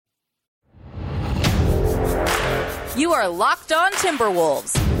You are Locked On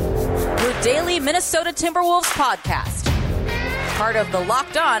Timberwolves, your daily Minnesota Timberwolves podcast. Part of the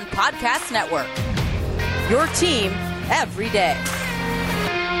Locked On Podcast Network. Your team every day.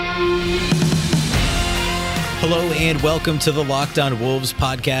 Hello and welcome to the Locked On Wolves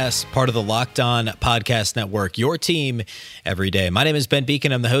podcast, part of the Locked On Podcast Network, your team every day. My name is Ben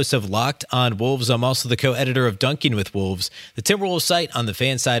Beacon. I'm the host of Locked On Wolves. I'm also the co-editor of Dunking with Wolves, the Timberwolves site on the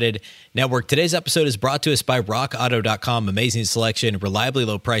Fansided Network. Today's episode is brought to us by RockAuto.com. Amazing selection, reliably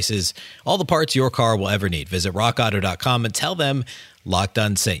low prices, all the parts your car will ever need. Visit RockAuto.com and tell them Locked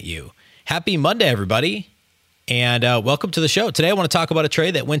On sent you. Happy Monday, everybody. And welcome to the show. Today, I want to talk about a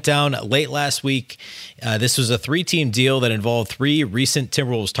trade that went down late last week. This was a three-team deal that involved three recent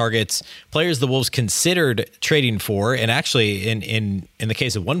Timberwolves targets, players the Wolves considered trading for, and actually, in the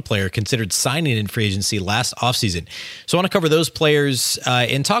case of one player, considered signing in free agency last offseason. So I want to cover those players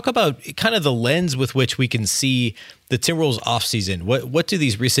and talk about kind of the lens with which we can see the Timberwolves offseason. What do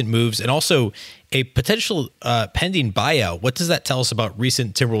these recent moves and also a potential pending buyout, what does that tell us about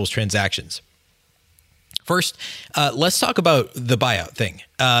recent Timberwolves transactions? First, let's talk about the buyout thing.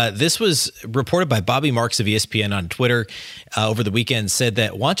 This was reported by Bobby Marks of ESPN on Twitter over the weekend, said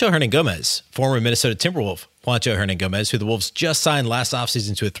that Juancho Hernangomez, former Minnesota Timberwolf Juancho Hernangomez, who the Wolves just signed last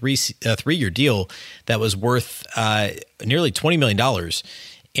offseason to a three-year deal that was worth nearly $20 million,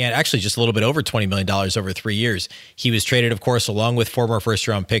 and actually just a little bit over $20 million over 3 years. He was traded, of course, along with former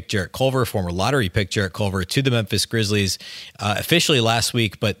first-round pick Jarrett Culver, former lottery pick Jarrett Culver, to the Memphis Grizzlies officially last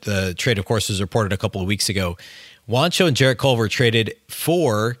week, but the trade, of course, was reported a couple of weeks ago. Juancho and Jarrett Culver traded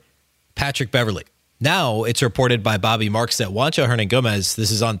for Patrick Beverley. Now it's reported by Bobby Marks that Juancho Hernangomez,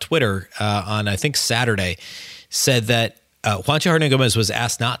 this is on Twitter on, I think, Saturday, said that Juancho Hernangomez was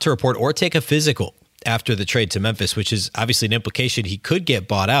asked not to report or take a physical after the trade to Memphis, which is obviously an implication he could get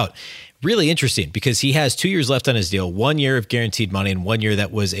bought out. Really interesting because he has 2 years left on his deal, 1 year of guaranteed money and 1 year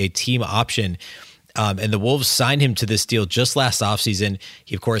that was a team option. And the Wolves signed him to this deal just last offseason.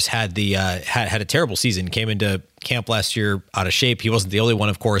 He, of course, had had a terrible season, came into camp last year out of shape. He wasn't the only one,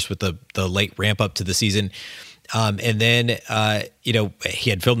 of course, with the late ramp up to the season. And then, he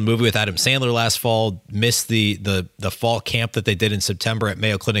had filmed a movie with Adam Sandler last fall, missed the fall camp that they did in September at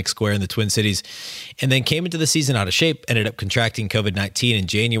Mayo Clinic Square in the Twin Cities, and then came into the season out of shape, ended up contracting COVID-19 in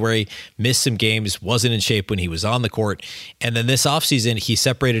January, missed some games, wasn't in shape when he was on the court. And then this offseason, he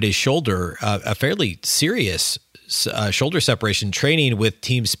separated his shoulder, a fairly serious shoulder separation, training with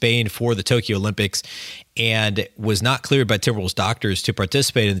Team Spain for the Tokyo Olympics, and was not cleared by Timberwolves doctors to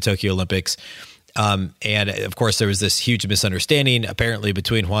participate in the Tokyo Olympics. And of course, there was this huge misunderstanding apparently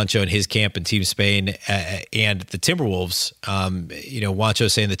between Juancho and his camp and Team Spain and the Timberwolves.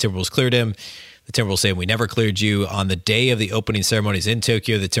 Juancho saying the Timberwolves cleared him. The Timberwolves saying, we never cleared you. On the day of the opening ceremonies in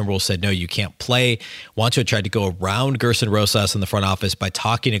Tokyo, the Timberwolves said, no, you can't play. Juancho tried to go around Gerson Rosas in the front office by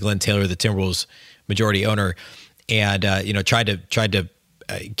talking to Glenn Taylor, the Timberwolves majority owner, and tried to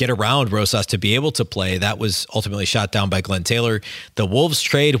get around Rosas to be able to play. That was ultimately shot down by Glenn Taylor. The Wolves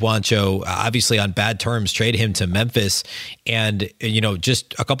trade Juancho, obviously on bad terms, trade him to Memphis. And,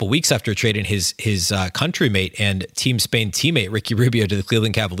 just a couple weeks after trading his countrymate and Team Spain teammate, Ricky Rubio, to the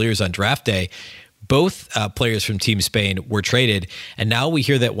Cleveland Cavaliers on draft day, both players from Team Spain were traded. And now we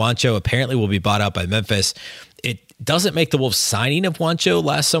hear that Juancho apparently will be bought out by Memphis. It doesn't make the Wolves signing of Juancho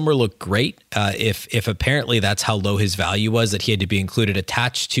last summer look great. If apparently that's how low his value was, that he had to be included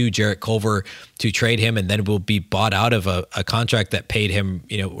attached to Jarrett Culver to trade him, and then will be bought out of a contract that paid him,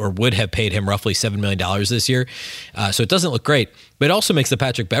 or would have paid him roughly $7 million this year. So it doesn't look great, but it also makes the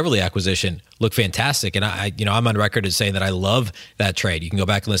Patrick Beverley acquisition look fantastic. And I'm on record as saying that I love that trade. You can go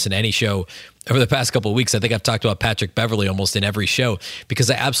back and listen to any show over the past couple of weeks. I think I've talked about Patrick Beverley almost in every show because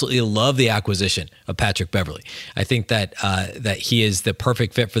I absolutely love the acquisition of Patrick Beverley. I think that he is the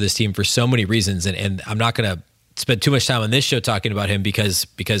perfect fit for this team for so many reasons. And I'm not going to spend too much time on this show talking about him because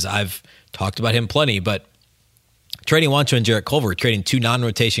I've talked about him plenty, but trading Juancho and Jarrett Culver, trading two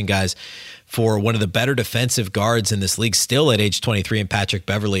non-rotation guys for one of the better defensive guards in this league still at age 23 in Patrick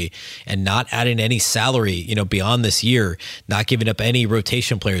Beverley, and not adding any salary, beyond this year, not giving up any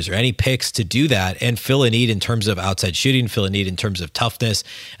rotation players or any picks to do that and fill a need in terms of outside shooting, fill a need in terms of toughness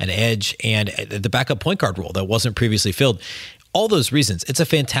and edge, and the backup point guard role that wasn't previously filled. All those reasons, it's a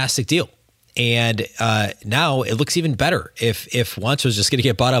fantastic deal. And now it looks even better if Juancho's just going to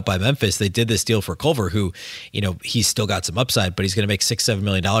get bought out by Memphis. They did this deal for Culver, who, he's still got some upside, but he's going to make $6-7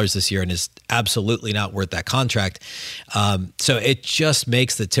 million this year and is absolutely not worth that contract. So it just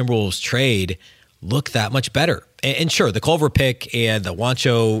makes the Timberwolves trade look that much better. And sure, the Culver pick and the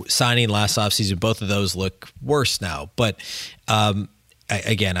Juancho signing last offseason, both of those look worse now. But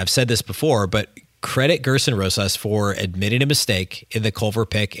again, I've said this before, but credit Gerson Rosas for admitting a mistake in the Culver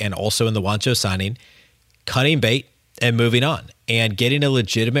pick and also in the Juancho signing, cutting bait, and moving on, and getting a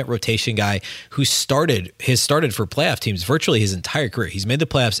legitimate rotation guy who has started for playoff teams virtually his entire career. He's made the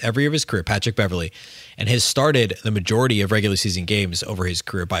playoffs every year of his career, Patrick Beverley, and has started the majority of regular season games over his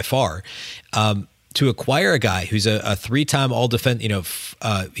career by far. To acquire a guy who's a three-time all-defense,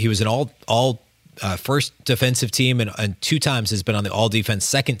 he was an all first defensive team and 2 times has been on the all-defense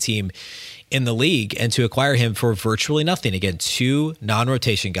second team in the league, and to acquire him for virtually nothing. Again, 2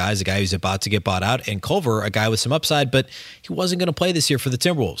 non-rotation guys, a guy who's about to get bought out, and Culver, a guy with some upside, but he wasn't going to play this year for the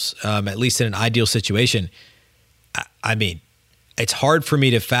Timberwolves, at least in an ideal situation. I mean, it's hard for me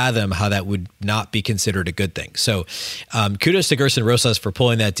to fathom how that would not be considered a good thing. So kudos to Gerson Rosas for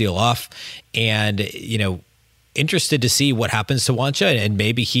pulling that deal off, and, interested to see what happens to Juancho, and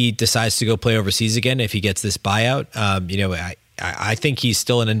maybe he decides to go play overseas again if he gets this buyout. I think he's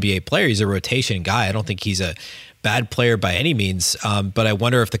still an NBA player. He's a rotation guy. I don't think he's a bad player by any means. But I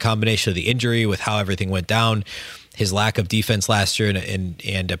wonder if the combination of the injury with how everything went down, his lack of defense last year,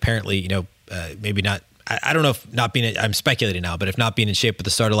 and apparently, maybe not. I don't know if not being. I'm speculating now, but if not being in shape at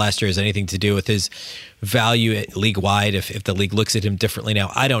the start of last year has anything to do with his value league wide, if the league looks at him differently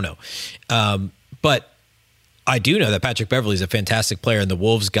now, I don't know. But I do know that Patrick Beverley is a fantastic player, and the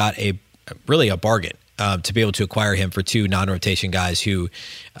Wolves got really a bargain. To be able to acquire him for 2 non-rotation guys who,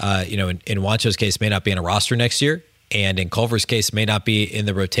 in Juancho's case may not be on a roster next year, and in Culver's case may not be in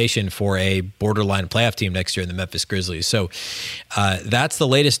the rotation for a borderline playoff team next year in the Memphis Grizzlies. So that's the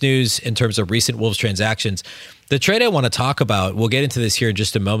latest news in terms of recent Wolves transactions. The trade I want to talk about, we'll get into this here in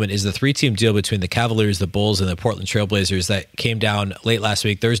just a moment, is the 3-team deal between the Cavaliers, the Bulls, and the Portland Trailblazers that came down late last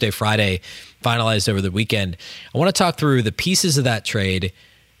week, Thursday, Friday, finalized over the weekend. I want to talk through the pieces of that trade,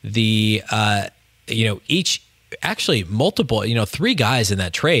 multiple, 3 guys in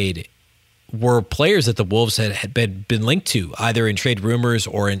that trade were players that the Wolves had been linked to, either in trade rumors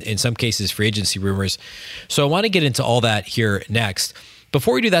or in some cases free agency rumors. So I want to get into all that here next.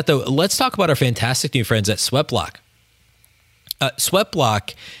 Before we do that, though, let's talk about our fantastic new friends at Sweatblock.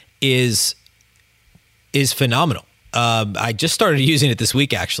 Sweatblock is phenomenal. I just started using it this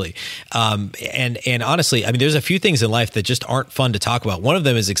week, actually. And honestly, I mean, there's a few things in life that just aren't fun to talk about. One of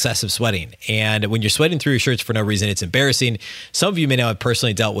them is excessive sweating. And when you're sweating through your shirts for no reason, it's embarrassing. Some of you may know I've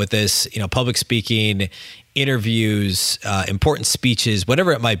personally dealt with this, public speaking, interviews, important speeches,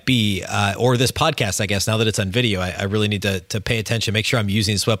 whatever it might be, or this podcast, I guess, now that it's on video, I really need to pay attention, make sure I'm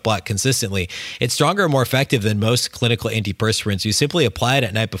using Sweatblock consistently. It's stronger and more effective than most clinical antiperspirants. You simply apply it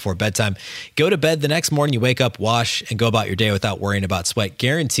at night before bedtime. Go to bed the next morning, you wake up, wash, and go about your day without worrying about sweat.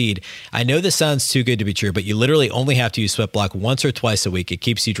 Guaranteed. I know this sounds too good to be true, but you literally only have to use Sweatblock once or twice a week. It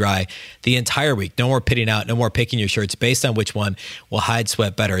keeps you dry the entire week. No more pitting out, no more picking your shirts based on which one will hide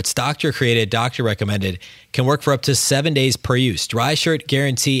sweat better. It's doctor created, doctor recommended, can work for up to 7 days per use. Dry shirt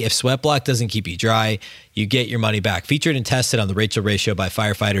guarantee. If Sweatblock doesn't keep you dry, you get your money back. Featured and tested on the Rachel Ray Show by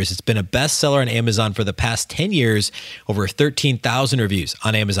firefighters. It's been a bestseller on Amazon for the past 10 years. Over 13,000 reviews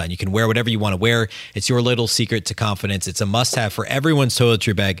on Amazon. You can wear whatever you want to wear. It's your little secret to confidence. It's a must-have for everyone's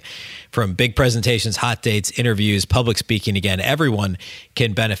toiletry bag. From big presentations, hot dates, interviews, public speaking. Again, everyone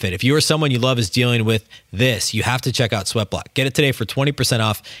can benefit. If you or someone you love is dealing with this, you have to check out Sweatblock. Get it today for 20%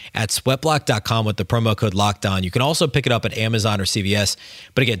 off at sweatblock.com with the promo code LOCKEDON. You can also pick it up at Amazon or CVS.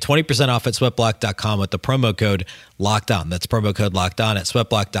 But again, 20% off at sweatblock.com with the promo code LOCKEDON. That's promo code LOCKEDON at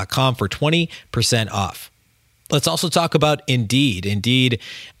sweatblock.com for 20% off. Let's also talk about Indeed. Indeed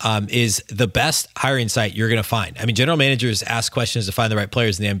is the best hiring site you're going to find. I mean, general managers ask questions to find the right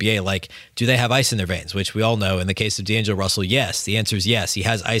players in the NBA, like, do they have ice in their veins? Which we all know. In the case of D'Angelo Russell, yes. The answer is yes. He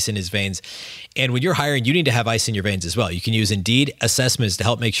has ice in his veins. And when you're hiring, you need to have ice in your veins as well. You can use Indeed assessments to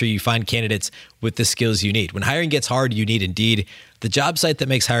help make sure you find candidates with the skills you need. When hiring gets hard, you need Indeed, the job site that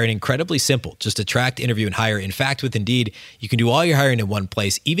makes hiring incredibly simple. Just attract, interview, and hire. In fact, with Indeed, you can do all your hiring in one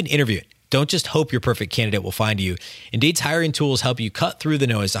place, even interviewing. Don't just hope your perfect candidate will find you. Indeed's hiring tools help you cut through the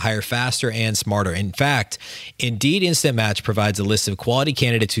noise to hire faster and smarter. In fact, Indeed Instant Match provides a list of quality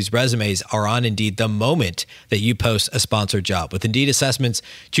candidates whose resumes are on Indeed the moment that you post a sponsored job. With Indeed assessments,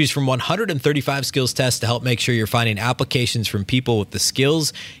 choose from 135 skills tests to help make sure you're finding applications from people with the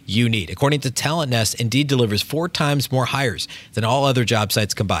skills you need. According to Talent Nest, Indeed delivers 4 times more hires than all other job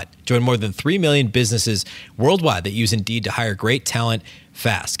sites combined. Join more than 3 million businesses worldwide that use Indeed to hire great talent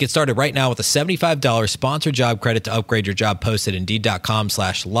fast. Get started right now with a $75 sponsored job credit to upgrade your job post at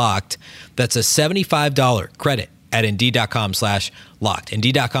Indeed.com/locked. That's a $75 credit at Indeed.com/locked.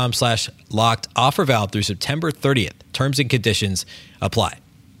 Indeed.com/locked. Offer valid through September 30th. Terms and conditions apply.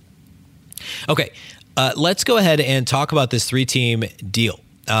 Okay, let's go ahead and talk about this 3-team deal.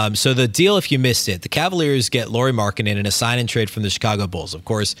 So the deal, if you missed it, the Cavaliers get Lauri Markkanen in a sign and trade from the Chicago Bulls. Of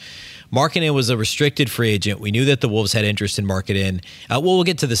course, Markkanen was a restricted free agent. We knew that the Wolves had interest in Markkanen. We'll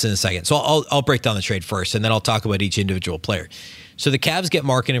get to this in a second. So I'll break down the trade first, and then I'll talk about each individual player. So the Cavs get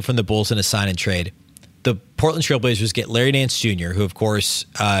Markkanen from the Bulls in a sign and trade. The Portland Trail Blazers get Larry Nance Jr., who, of course,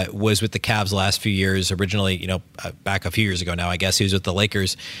 was with the Cavs the last few years. Originally, back a few years ago now, I guess, he was with the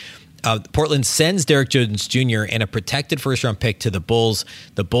Lakers. Portland sends Derek Jones Jr. and a protected first-round pick to the Bulls.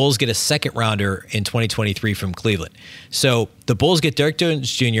 The Bulls get a second-rounder in 2023 from Cleveland. So the Bulls get Derek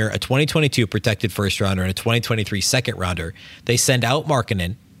Jones Jr., a 2022 protected first-rounder, and a 2023 second-rounder. They send out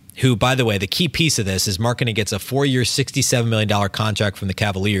Markkanen, who, by the way, the key piece of this is Markkanen gets a 4-year, $67 million contract from the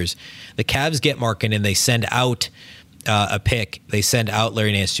Cavaliers. The Cavs get Markkanen. They send out a pick. They send out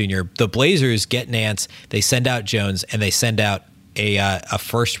Larry Nance Jr. The Blazers get Nance. They send out Jones, and they send out a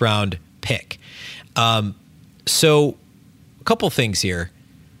first round pick. So a couple things here.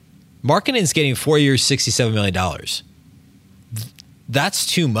 Markkanen's getting 4 years, $67 million. That's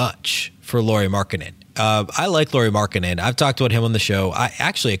too much for Lauri Markkanen. I like Lauri Markkanen. I've talked about him on the show.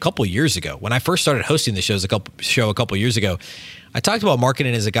 A couple years ago, when I first started hosting the show a couple years ago, I talked about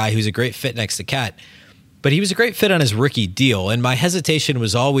Markkanen as a guy who's a great fit next to Cat, but he was a great fit on his rookie deal. And my hesitation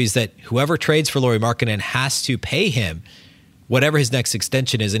was always that whoever trades for Lauri Markkanen has to pay him whatever his next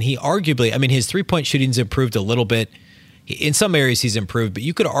extension is. And he arguably, his three-point shooting's improved a little bit. In some areas he's improved, but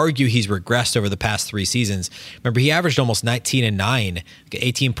you could argue he's regressed over the past 3 seasons. Remember, he averaged almost 19 and 9,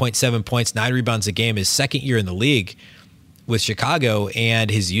 18.7 points, 9 rebounds a game his second year in the league with Chicago,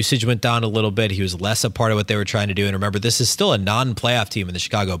 and his usage went down a little bit. He was less a part of what they were trying to do. And remember, this is still a non-playoff team in the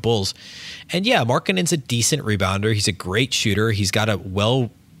Chicago Bulls. And yeah, Markkanen's a decent rebounder. He's a great shooter. He's got a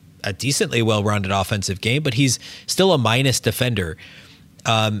decently well-rounded offensive game, but he's still a minus defender. He's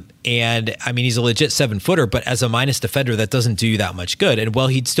a legit 7-footer, but as a minus defender, that doesn't do you that much good. And while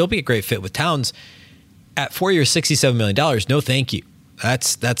he'd still be a great fit with Towns, at 4 years, $67 million, no thank you.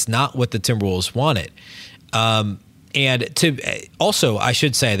 That's not what the Timberwolves wanted. Also, I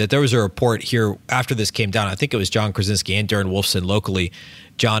should say that there was a report here after this came down. I think it was John Krasinski and Darren Wolfson locally.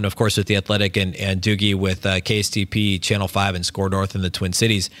 John, of course, with The Athletic, and Doogie with KSTP, Channel 5, and Score North in the Twin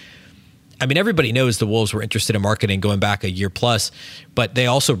Cities. Everybody knows the Wolves were interested in Markkanen going back a year plus, but they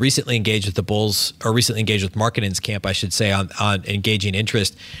also recently engaged with the Bulls, or recently engaged with Markkanen's camp, I should say, on engaging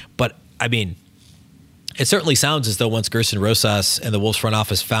interest. But, it certainly sounds as though once Gerson Rosas and the Wolves front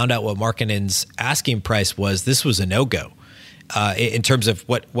office found out what Markkanen's asking price was, this was a no-go in terms of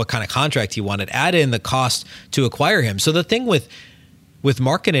what kind of contract he wanted. Add in the cost to acquire him. So the thing with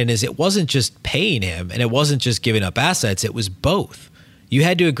Markkanen is it wasn't just paying him, and it wasn't just giving up assets, it was both. You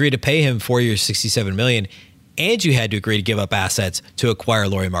had to agree to pay him 4 years, $67 million, and you had to agree to give up assets to acquire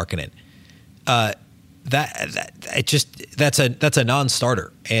Lauri Markkanen. That's a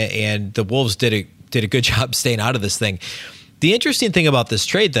non-starter, and the Wolves did a good job staying out of this thing. The interesting thing about this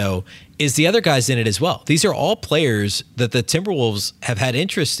trade, though, is the other guys in it as well. These are all players that the Timberwolves have had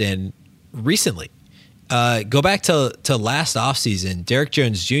interest in recently. Go back to last offseason. Derek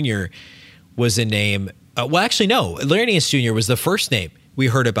Jones Jr. was a name. Larry Nance Jr. was the first name we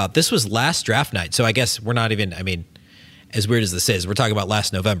heard about. This was last draft night. So I guess we're not even, as weird as this is, we're talking about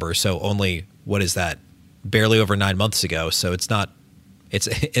last November. So only, what is that? Barely over 9 months ago. So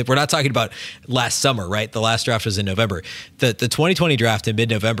we're not talking about last summer, right? The last draft was in November. The 2020 draft in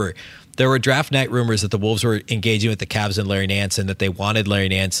mid-November, there were draft night rumors that the Wolves were engaging with the Cavs and Larry Nance, and that they wanted Larry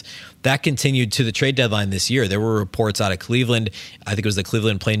Nance. That continued to the trade deadline this year. There were reports out of Cleveland. I think it was the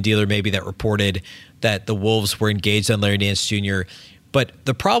Cleveland Plain Dealer maybe that reported that the Wolves were engaged on Larry Nance Jr. But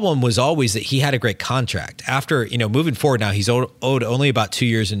the problem was always that he had a great contract. After, moving forward now, he's owed only about 2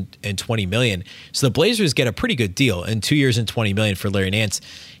 years and $20 million. So the Blazers get a pretty good deal in 2 years and $20 million for Larry Nance.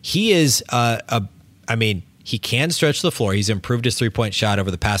 He is, he can stretch the floor. He's improved his three-point shot over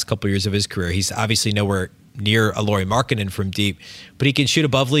the past couple years of his career. He's obviously nowhere near a Lauri Markkanen from deep, but he can shoot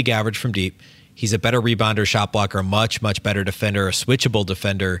above league average from deep. He's a better rebounder, shot blocker, much, much better defender, a switchable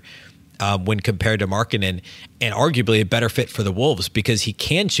defender, when compared to Markkanen, and arguably a better fit for the Wolves because he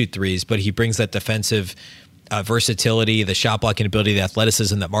can shoot threes, but he brings that defensive versatility, the shot blocking ability, the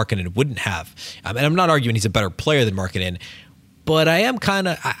athleticism that Markkanen wouldn't have. And I'm not arguing he's a better player than Markkanen, but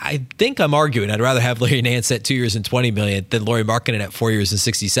I think I'm arguing I'd rather have Larry Nance at 2 years and $20 million than Lauri Markkanen at 4 years and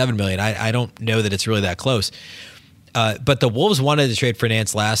 $67 million. I don't know that it's really that close. But the Wolves wanted to trade for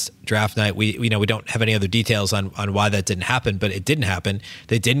Nance last draft night. We don't have any other details on why that didn't happen, but it didn't happen.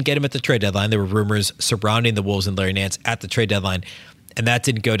 They didn't get him at the trade deadline. There were rumors surrounding the Wolves and Larry Nance at the trade deadline, and that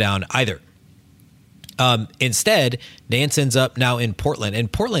didn't go down either. Instead, Nance ends up now in Portland.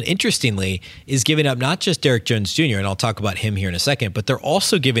 And Portland, interestingly, is giving up not just Derrick Jones Jr., and I'll talk about him here in a second, but they're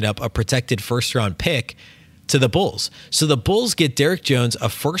also giving up a protected first-round pick to the Bulls. So the Bulls get Derrick Jones, a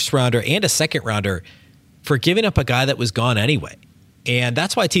first-rounder and a second-rounder, for giving up a guy that was gone anyway. And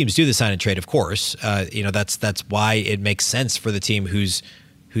that's why teams do the sign and trade, of course. That's why it makes sense for the team who's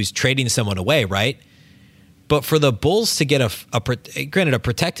trading someone away, right? But for the Bulls to get granted a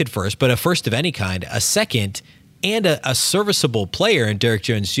protected first, but a first of any kind, a second, and a serviceable player in Derrick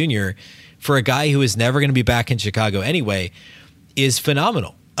Jones Jr. for a guy who is never going to be back in Chicago anyway is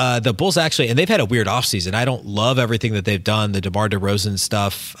phenomenal. The Bulls actually, and they've had a weird offseason. I don't love everything that they've done, the DeMar DeRozan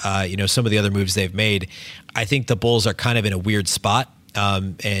stuff, some of the other moves they've made. I think the Bulls are kind of in a weird spot.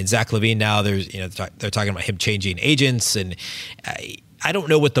 And Zach LaVine now, they're talking about him changing agents, and I don't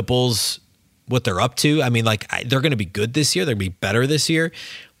know what the Bulls, what they're up to. I mean, they're going to be good this year. They're going to be better this year,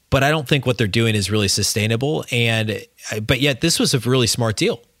 but I don't think what they're doing is really sustainable. But yet this was a really smart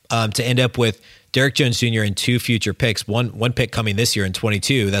deal to end up with Derrick Jones Jr. and 2 future picks, one pick coming this year in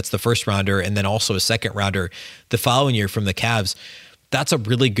 22. That's the first rounder. And then also a second rounder the following year from the Cavs. That's a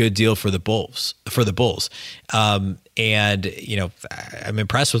really good deal for the Bulls. I'm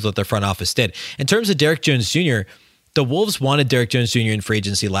impressed with what their front office did. In terms of Derrick Jones Jr., the Wolves wanted Derrick Jones Jr. in free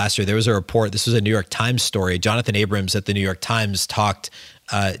agency last year. There was a report. This was a New York Times story. Jonathan Abrams at the New York Times talked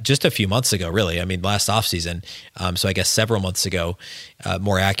just a few months ago, really. I mean, last offseason. So I guess several months ago,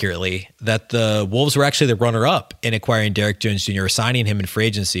 more accurately, that the Wolves were actually the runner-up in acquiring Derrick Jones Jr., signing him in free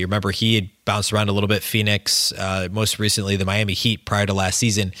agency. Remember, he had bounced around a little bit. Phoenix, most recently the Miami Heat prior to last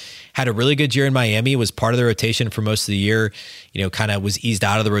season. Had a really good year in Miami, was part of the rotation for most of the year, kind of was eased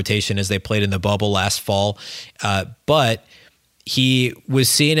out of the rotation as they played in the bubble last fall. But he was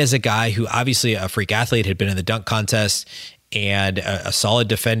seen as a guy who, obviously a freak athlete, had been in the dunk contest, and a solid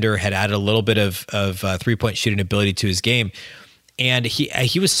defender, had added a little bit of three-point shooting ability to his game. And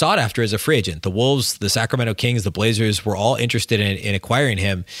he was sought after as a free agent. The Wolves, the Sacramento Kings, the Blazers were all interested in acquiring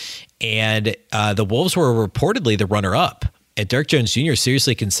him. And the Wolves were reportedly the runner-up. And Derrick Jones Jr.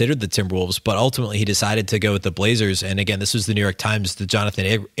 seriously considered the Timberwolves, but ultimately he decided to go with the Blazers. And again, this was the New York Times, the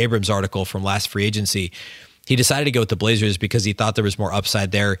Jonathan Abrams article from last free agency. He decided to go with the Blazers because he thought there was more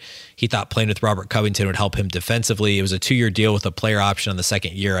upside there. He thought playing with Robert Covington would help him defensively. It was a 2-year deal with a player option on the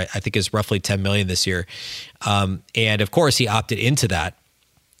second year. I think it's roughly $10 million this year. And of course, he opted into that.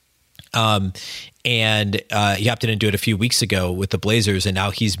 He opted into it a few weeks ago with the Blazers, and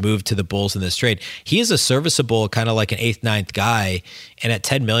now he's moved to the Bulls in this trade. He is a serviceable kind of like an 8th, 9th guy, and at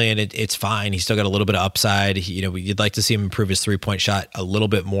 $10 million, it's fine. He's still got a little bit of upside. You'd like to see him improve his 3-point shot a little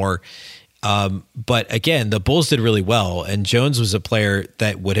bit more. But again, the Bulls did really well, and Jones was a player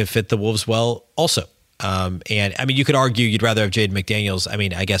that would have fit the Wolves well also. And I mean, you could argue you'd rather have Jaden McDaniels. I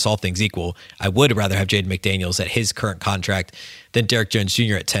mean, I guess all things equal, I would rather have Jaden McDaniels at his current contract than Derrick Jones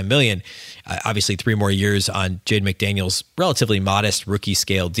Jr. at $10 million. Obviously 3 more years on Jaden McDaniels' relatively modest rookie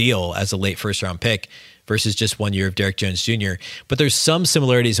scale deal as a late first round pick versus just 1 year of Derrick Jones Jr. But there's some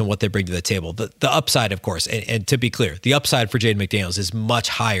similarities in what they bring to the table. The upside, of course, and to be clear, the upside for Jaden McDaniels is much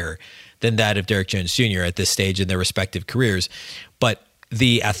higher than that of Derrick Jones Jr. at this stage in their respective careers. But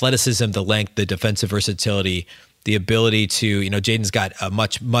the athleticism, the length, the defensive versatility, the ability to, Jaden's got a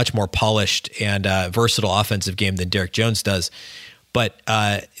much, much more polished and versatile offensive game than Derrick Jones does. But,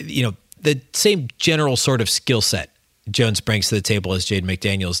 the same general sort of skill set Jones brings to the table as Jaden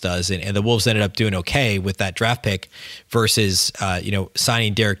McDaniels does. And the Wolves ended up doing okay with that draft pick versus,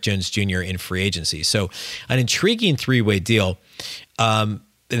 signing Derrick Jones Jr. in free agency. So an intriguing 3-way deal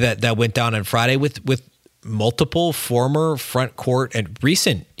that went down on Friday with multiple former front court and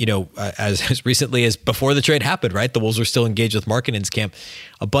recent, as recently as before the trade happened, right? The Wolves were still engaged with Markkanen's camp.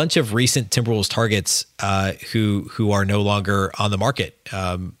 A bunch of recent Timberwolves targets who are no longer on the market,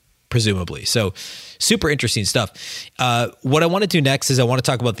 presumably. So super interesting stuff. What I want to do next is I want to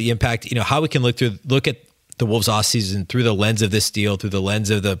talk about the impact, how we can look at the Wolves offseason through the lens of this deal, through the lens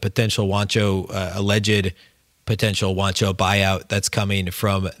of the potential alleged potential Juancho buyout that's coming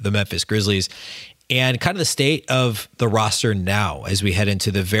from the Memphis Grizzlies, and kind of the state of the roster now as we head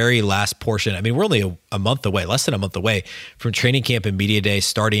into the very last portion. I mean, we're only a month away, less than a month away from training camp and media day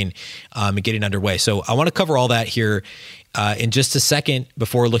starting and getting underway. So I want to cover all that here in just a second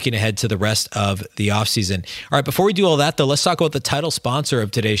before looking ahead to the rest of the offseason. All right, before we do all that, though, let's talk about the title sponsor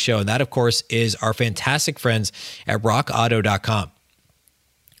of today's show. And that, of course, is our fantastic friends at rockauto.com.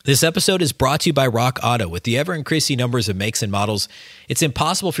 This episode is brought to you by Rock Auto. With the ever-increasing numbers of makes and models, it's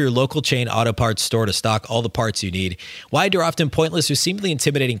impossible for your local chain auto parts store to stock all the parts you need. Wide are often pointless or seemingly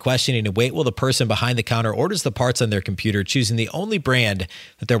intimidating questioning and wait while the person behind the counter orders the parts on their computer, choosing the only brand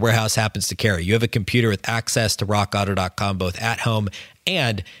that their warehouse happens to carry. You have a computer with access to rockauto.com both at home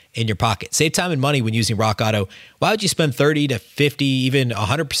and in your pocket. Save time and money when using Rock Auto. Why would you spend 30 to 50, even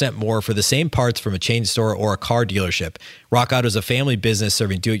 100% more for the same parts from a chain store or a car dealership? Rock Auto is a family business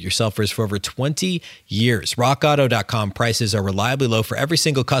serving do-it-yourselfers for over 20 years. RockAuto.com prices are reliably low for every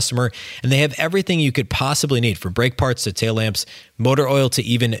single customer, and they have everything you could possibly need, from brake parts to tail lamps, motor oil to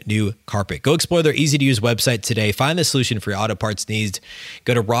even new carpet. Go explore their easy-to-use website today. Find the solution for your auto parts needs.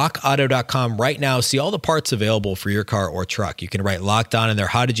 Go to rockauto.com right now. See all the parts available for your car or truck. You can write Locked On in their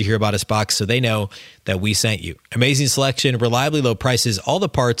How Did You Hear About Us box so they know that we sent you. Amazing selection, reliably low prices, all the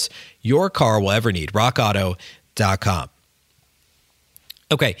parts your car will ever need. rockauto.com.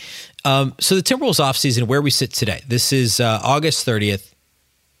 Okay, so the Timberwolves offseason, where we sit today. This is August 30th,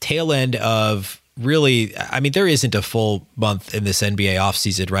 tail end of really, I mean, there isn't a full month in this NBA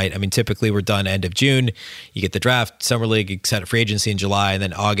offseason, right? I mean, typically we're done end of June. You get the draft, summer league, set free agency in July, and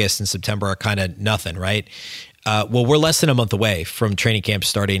then August and September are kind of nothing, right? Well, we're less than a month away from training camp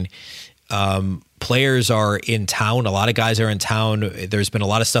starting. Players are in town. A lot of guys are in town. There's been a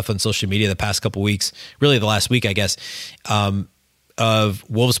lot of stuff on social media the past couple weeks, really the last week, I guess, of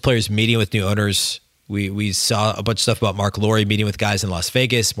Wolves players meeting with new owners. We saw a bunch of stuff about Mark Lowry meeting with guys in Las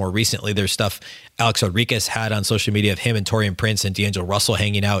Vegas. More recently, there's stuff Alex Rodriguez had on social media of him and Taurean Prince and D'Angelo Russell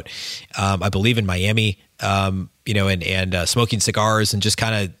hanging out, I believe in Miami, and smoking cigars and just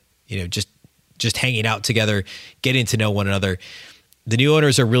kind of, just hanging out together, getting to know one another. The new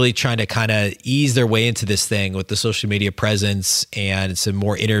owners are really trying to kind of ease their way into this thing with the social media presence and some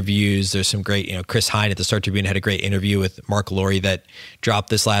more interviews. There's some great, Chris Hine at the Star Tribune had a great interview with Mark Lowry that dropped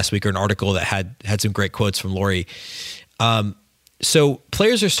this last week, or an article that had some great quotes from Lowry. So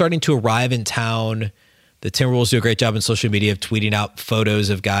players are starting to arrive in town. The Timberwolves do a great job in social media of tweeting out photos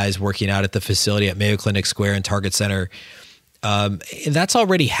of guys working out at the facility at Mayo Clinic Square and Target Center. And that's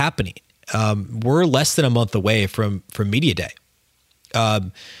already happening. We're less than a month away from Media Day.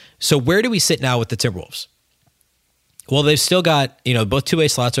 So where do we sit now with the Timberwolves? Well, they've still got, both two-way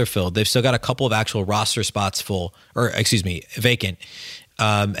slots are filled. They've still got a couple of actual roster spots vacant.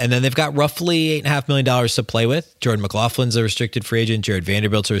 And then they've got roughly $8.5 million to play with. Jordan McLaughlin's a restricted free agent. Jared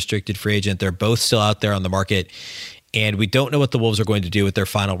Vanderbilt's a restricted free agent. They're both still out there on the market. And we don't know what the Wolves are going to do with their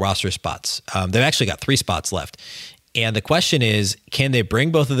final roster spots. They've actually got 3 spots left. And the question is, can they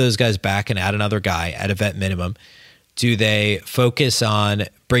bring both of those guys back and add another guy at a vet minimum? Do they focus on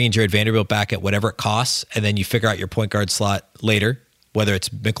bringing Jared Vanderbilt back at whatever it costs, and then you figure out your point guard slot later, whether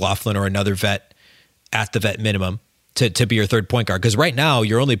it's McLaughlin or another vet at the vet minimum to be your third point guard? Because right now,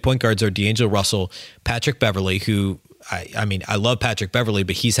 your only point guards are D'Angelo Russell, Patrick Beverley, who, I love Patrick Beverley,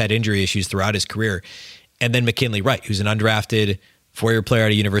 but he's had injury issues throughout his career, and then McKinley Wright, who's an undrafted 4-year player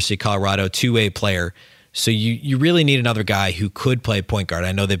out of University of Colorado, 2-way player. So you really need another guy who could play point guard.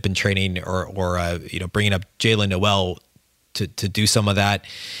 I know they've been training or bringing up Jalen Noel to do some of that.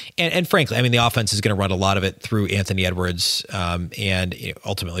 And frankly, the offense is going to run a lot of it through Anthony Edwards and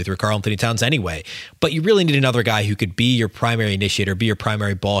ultimately through Karl-Anthony Towns anyway. But you really need another guy who could be your primary initiator, be your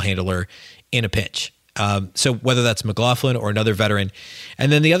primary ball handler in a pinch. So whether that's McLaughlin or another veteran.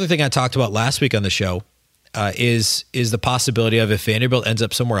 And then the other thing I talked about last week on the show is the possibility of, if Vanderbilt ends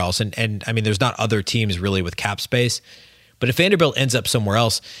up somewhere else, and there's not other teams really with cap space, but if Vanderbilt ends up somewhere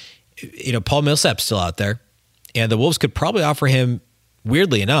else, Paul Millsap's still out there, and the Wolves could probably offer him,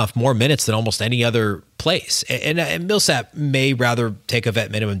 weirdly enough, more minutes than almost any other place. And Millsap may rather take a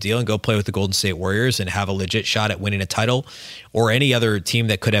vet minimum deal and go play with the Golden State Warriors and have a legit shot at winning a title, or any other team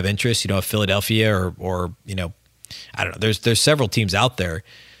that could have interest, Philadelphia or I don't know. There's several teams out there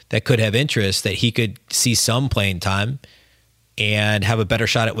that could have interest that he could see some playing time and have a better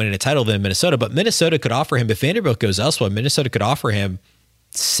shot at winning a title than Minnesota. But Minnesota could offer him, if Vanderbilt goes elsewhere, Minnesota could offer him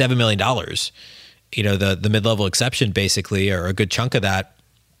 $7 million, the mid-level exception basically, or a good chunk of that,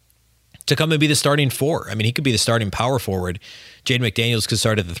 to come and be the starting 4. He could be the starting power forward. Jaden McDaniels could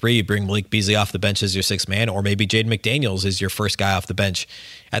start at the 3, bring Malik Beasley off the bench as your 6th man, or maybe Jaden McDaniels is your first guy off the bench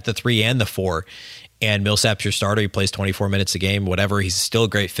at the 3 and the 4. And Millsap's your starter. He plays 24 minutes a game, whatever. He's still a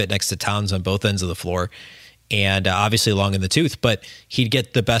great fit next to Towns on both ends of the floor, and obviously long in the tooth. But he'd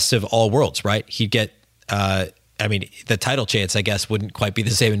get the best of all worlds, right? He'd get, the title chance, I guess, wouldn't quite be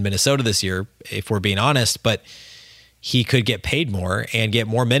the same in Minnesota this year, if we're being honest. But he could get paid more and get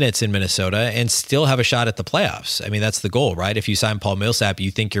more minutes in Minnesota and still have a shot at the playoffs. That's the goal, right? If you sign Paul Millsap,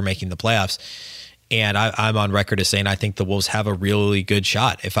 you think you're making the playoffs. And I'm on record as saying I think the Wolves have a really good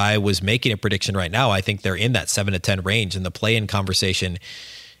shot. If I was making a prediction right now, I think they're in that 7 to 10 range in the play-in conversation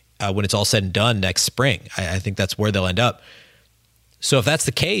when it's all said and done next spring. I think that's where they'll end up. So if that's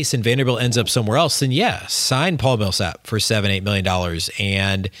the case and Vanderbilt ends up somewhere else, then yeah, sign Paul Millsap for $7-8 million,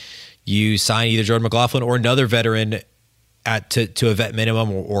 and you sign either Jordan McLaughlin or another veteran to a vet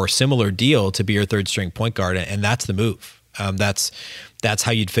minimum or similar deal to be your third string point guard, and that's the move. That's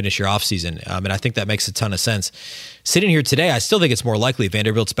how you'd finish your offseason. And I think that makes a ton of sense. Sitting here today, I still think it's more likely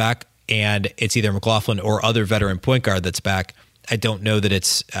Vanderbilt's back and it's either McLaughlin or other veteran point guard that's back. I don't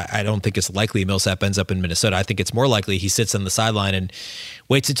think it's likely Millsap ends up in Minnesota. I think it's more likely he sits on the sideline and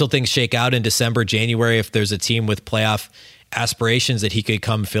waits until things shake out in December, January, if there's a team with playoff aspirations that he could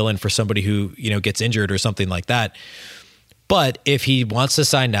come fill in for somebody who, gets injured or something like that. But if he wants to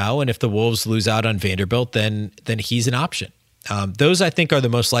sign now, and if the Wolves lose out on Vanderbilt, then he's an option. Those, I think, are the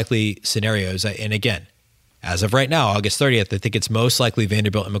most likely scenarios. And again, as of right now, August 30th, I think it's most likely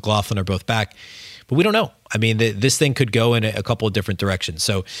Vanderbilt and McLaughlin are both back. But we don't know. I mean, this thing could go in a couple of different directions.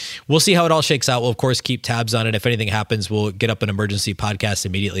 So we'll see how it all shakes out. We'll, of course, keep tabs on it. If anything happens, we'll get up an emergency podcast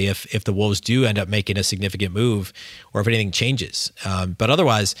immediately if the Wolves do end up making a significant move or if anything changes. But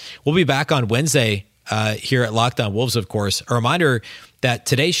otherwise, we'll be back on Wednesday here at Locked On Wolves, of course. A reminder that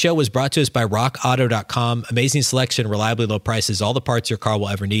today's show was brought to us by RockAuto.com. Amazing selection, reliably low prices, all the parts your car will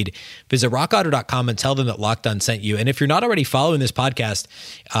ever need. Visit RockAuto.com and tell them that Locked On sent you. And if you're not already following this podcast,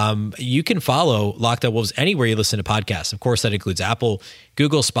 you can follow Locked On Wolves anywhere you listen to podcasts. Of course, that includes Apple,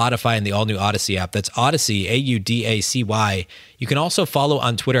 Google, Spotify, and the all-new Odyssey app. That's Odyssey, Audacy. You can also follow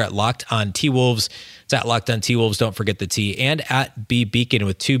on Twitter at Locked On T-Wolves. It's at Locked On T-Wolves. Don't forget the T. And at B Beacon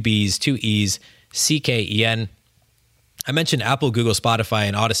with 2 B's, 2 E's, CKEN. I mentioned Apple, Google, Spotify,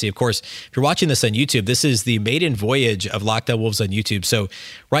 and Odyssey. Of course, if you're watching this on YouTube, this is the maiden voyage of Locked On Wolves on YouTube. So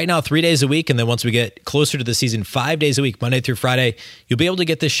right now, 3 days a week, and then once we get closer to the season, 5 days a week, Monday through Friday, you'll be able to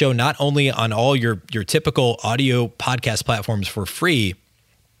get this show not only on all your typical audio podcast platforms for free,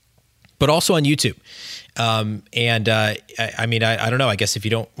 but also on YouTube. I don't know. I guess if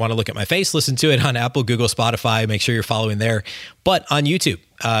you don't want to look at my face, listen to it on Apple, Google, Spotify. Make sure you're following there. But on YouTube,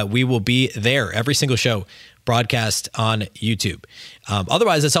 we will be there. Every single show broadcast on YouTube.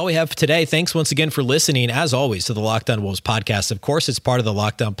 Otherwise, that's all we have for today. Thanks once again for listening, as always, to the Locked On Wolves podcast. Of course, it's part of the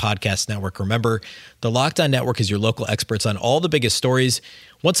Locked On Podcast Network. Remember, the Locked On Network is your local experts on all the biggest stories.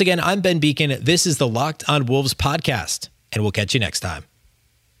 Once again, I'm Ben Beacon. This is the Locked On Wolves podcast, and we'll catch you next time.